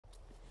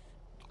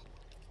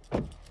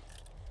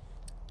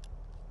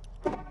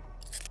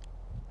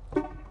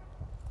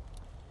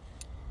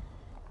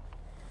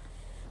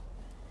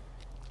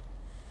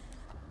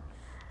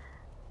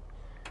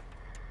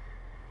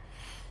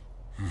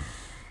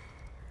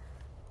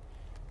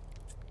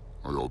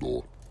How y'all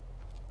doing?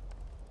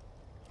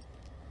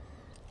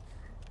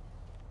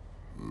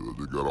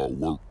 They got our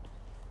work.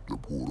 They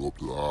pulled up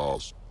to the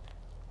house.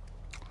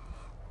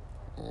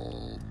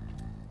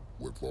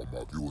 Wait for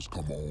my viewers to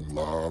come on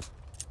live.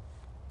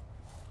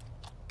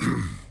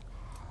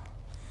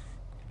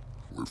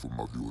 Wait for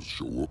my viewers to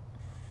show up.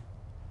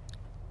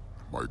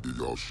 Might give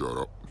y'all a shout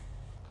out.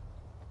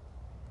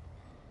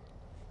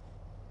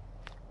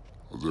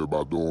 How's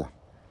everybody doing?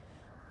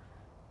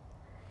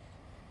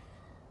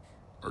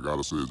 I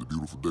gotta say, it's a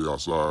beautiful day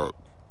outside.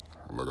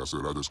 Like I said,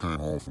 I just came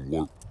home from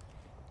work.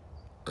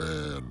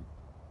 And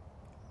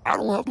I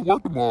don't have to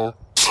work tomorrow.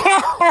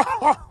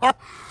 I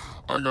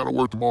ain't gotta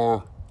work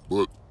tomorrow,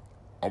 but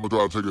I'm gonna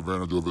try to take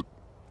advantage of it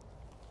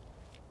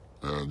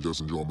and just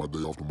enjoy my day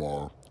off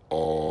tomorrow.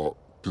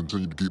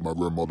 Continue to keep my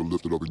grandmother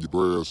lifted up in your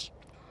prayers.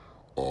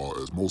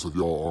 As most of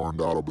y'all are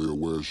undoubtedly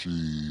aware,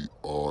 she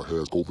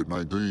has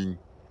COVID-19.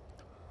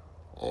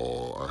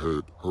 I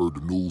had heard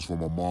the news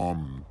from my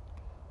mom,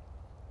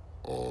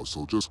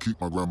 so just keep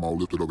my grandma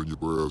lifted up in your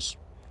prayers.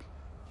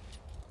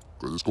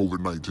 Because this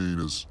COVID-19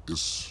 is,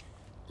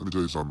 let me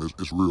tell you something,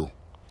 it's real.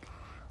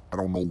 I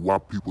don't know why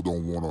people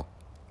don't want to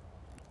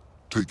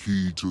take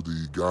heed to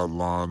the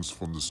guidelines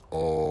from this,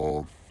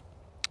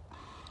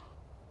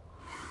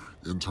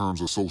 in terms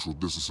of social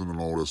distancing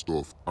and all that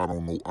stuff. I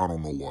don't know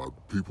why.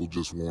 People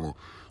just want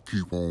to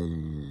keep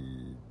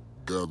on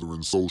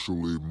gathering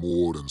socially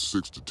more than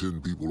 6 to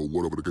 10 people or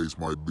whatever the case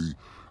might be.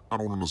 I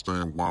don't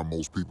understand why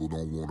most people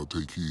don't want to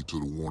take heed to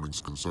the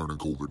warnings concerning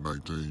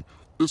COVID-19.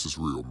 This is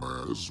real,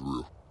 man. This is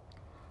real.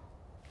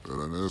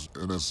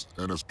 And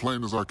as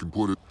plain as I can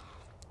put it,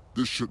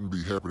 this shouldn't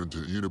be happening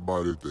to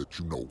anybody that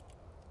you know,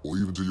 or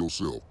even to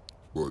yourself.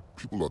 But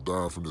people are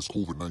dying from this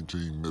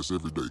COVID-19 mess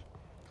every day.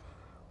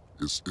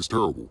 It's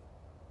terrible.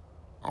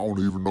 I don't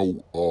even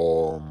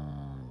know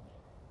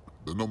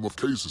the number of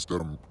cases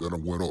that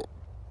went up.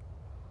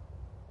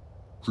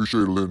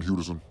 Appreciate it, Lynn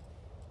Hewison.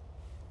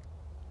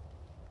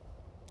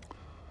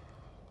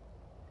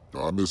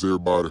 I miss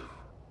everybody,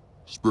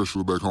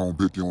 especially back home,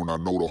 Picayune. I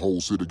know the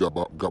whole city got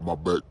my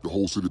back. The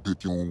whole city,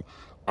 Picayune.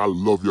 I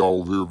love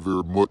y'all very,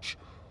 very much.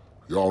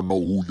 Y'all know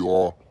who you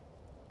are.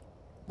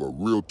 But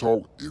real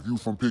talk, if you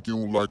from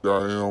Picayune like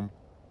I am,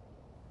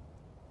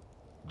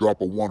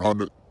 drop a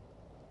 100.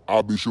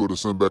 I'll be sure to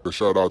send back a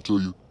shout out to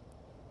you.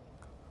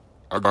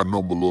 I got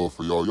number love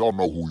for y'all. Y'all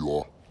know who you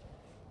are.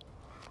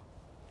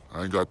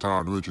 I ain't got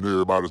time to mention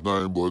everybody's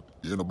name, but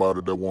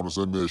anybody that want to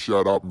send me a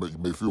shout out,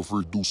 may feel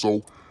free to do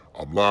so.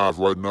 I'm live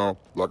right now.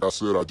 Like I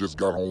said, I just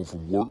got home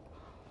from work.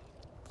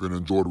 Finna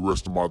enjoy the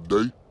rest of my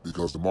day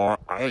because tomorrow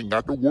I ain't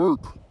got to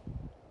work.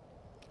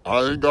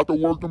 I ain't got to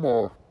work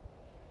tomorrow.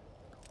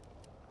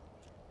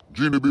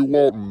 Jeannie B.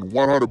 Walton,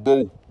 100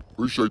 bro.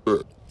 Appreciate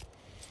that.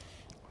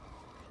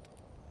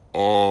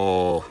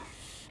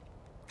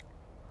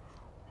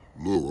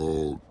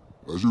 Look,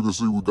 as you can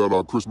see, we got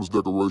our Christmas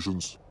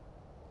decorations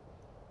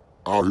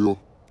out here.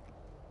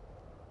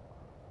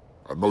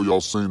 I know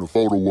y'all seen a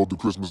photo of the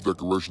Christmas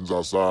decorations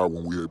outside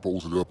when we had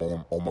posted it up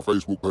on my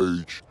Facebook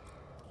page.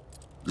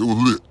 It was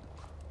lit.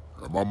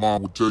 And my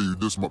mom would tell you,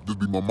 this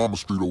be my mama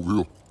street over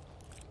here.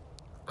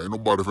 Ain't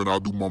nobody finna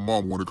outdo my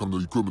mom when it comes to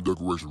the equipment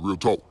decoration, real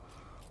talk.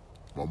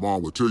 My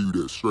mom would tell you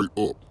that straight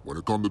up. When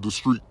it comes to the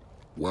street,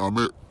 where I'm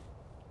at,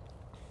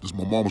 this is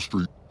my mama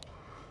street.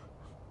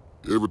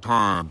 Every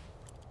time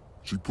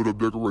she put up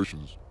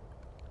decorations.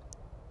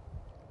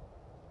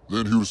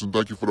 Lynn Hewison,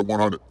 thank you for the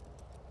 100.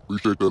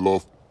 Appreciate that,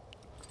 love.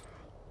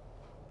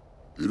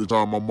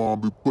 Anytime my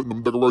mom be putting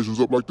them decorations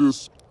up like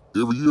this,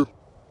 every year,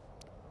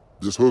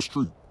 this her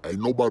street. Ain't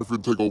nobody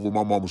finna take over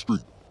my mama's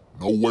street.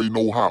 No way,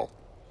 no how.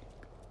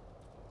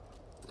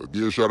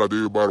 Again, shout out to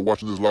everybody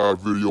watching this live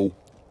video.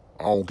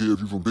 I don't care if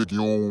you're from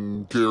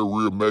Picayune,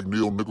 Carrier,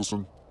 McNeil,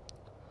 Nicholson,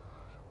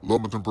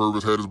 Lumberton,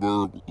 Purvis,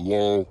 Hattiesburg,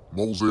 Laurel,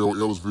 Moselle,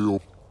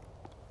 Ellisville.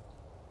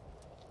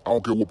 I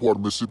don't care what part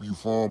of Mississippi you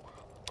from.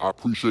 I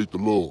appreciate the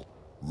love.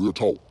 Real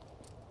talk.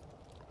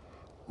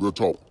 Real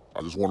talk.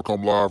 I just want to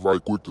come live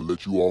right quick to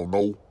let you all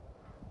know.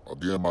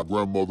 Again, my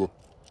grandmother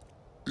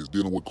is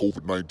dealing with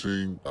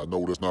COVID-19. I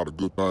know that's not a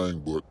good thing,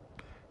 but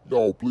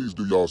y'all, please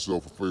do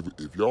yourself a favor.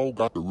 If y'all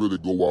got to really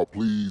go out,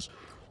 please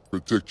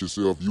protect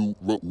yourself. You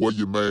wear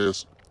your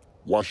mask,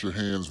 wash your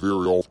hands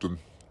very often,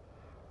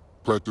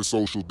 practice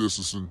social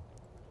distancing,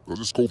 because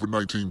this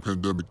COVID-19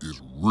 pandemic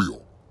is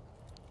real.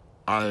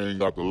 I ain't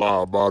got to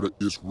lie about it.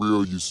 It's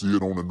real. You see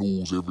it on the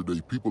news every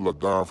day. People are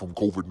dying from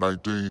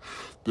COVID-19.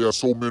 There are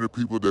so many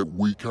people that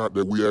we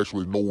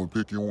actually know in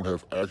Picayune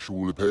have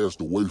actually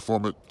passed away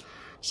from it.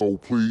 So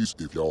please,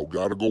 if y'all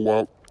gotta go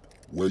out,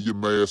 wear your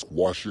mask,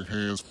 wash your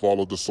hands,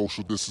 follow the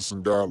social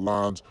distancing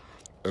guidelines,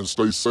 and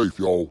stay safe,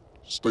 y'all.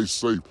 Stay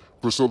safe.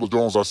 Priscilla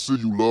Jones, I see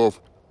you, love.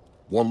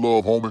 One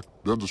love, homie.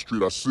 Down the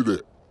street, I see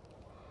that.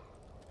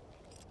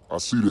 I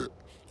see that.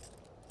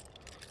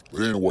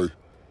 But anyway,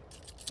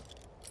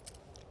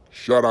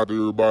 shout out to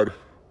everybody.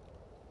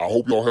 I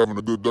hope y'all having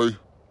a good day.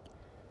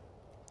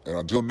 And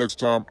until next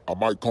time, I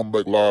might come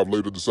back live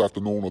later this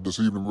afternoon or this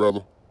evening,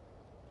 rather,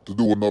 to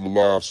do another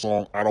live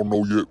song. I don't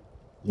know yet.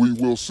 We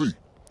will see.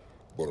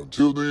 But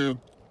until then,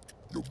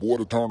 your boy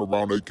the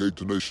Turnaround, AK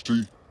Tenacious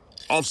T,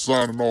 I'm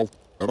signing off,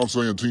 and I'm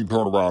saying Team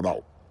Turnaround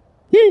out.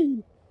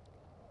 Woo!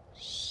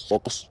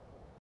 Suckers.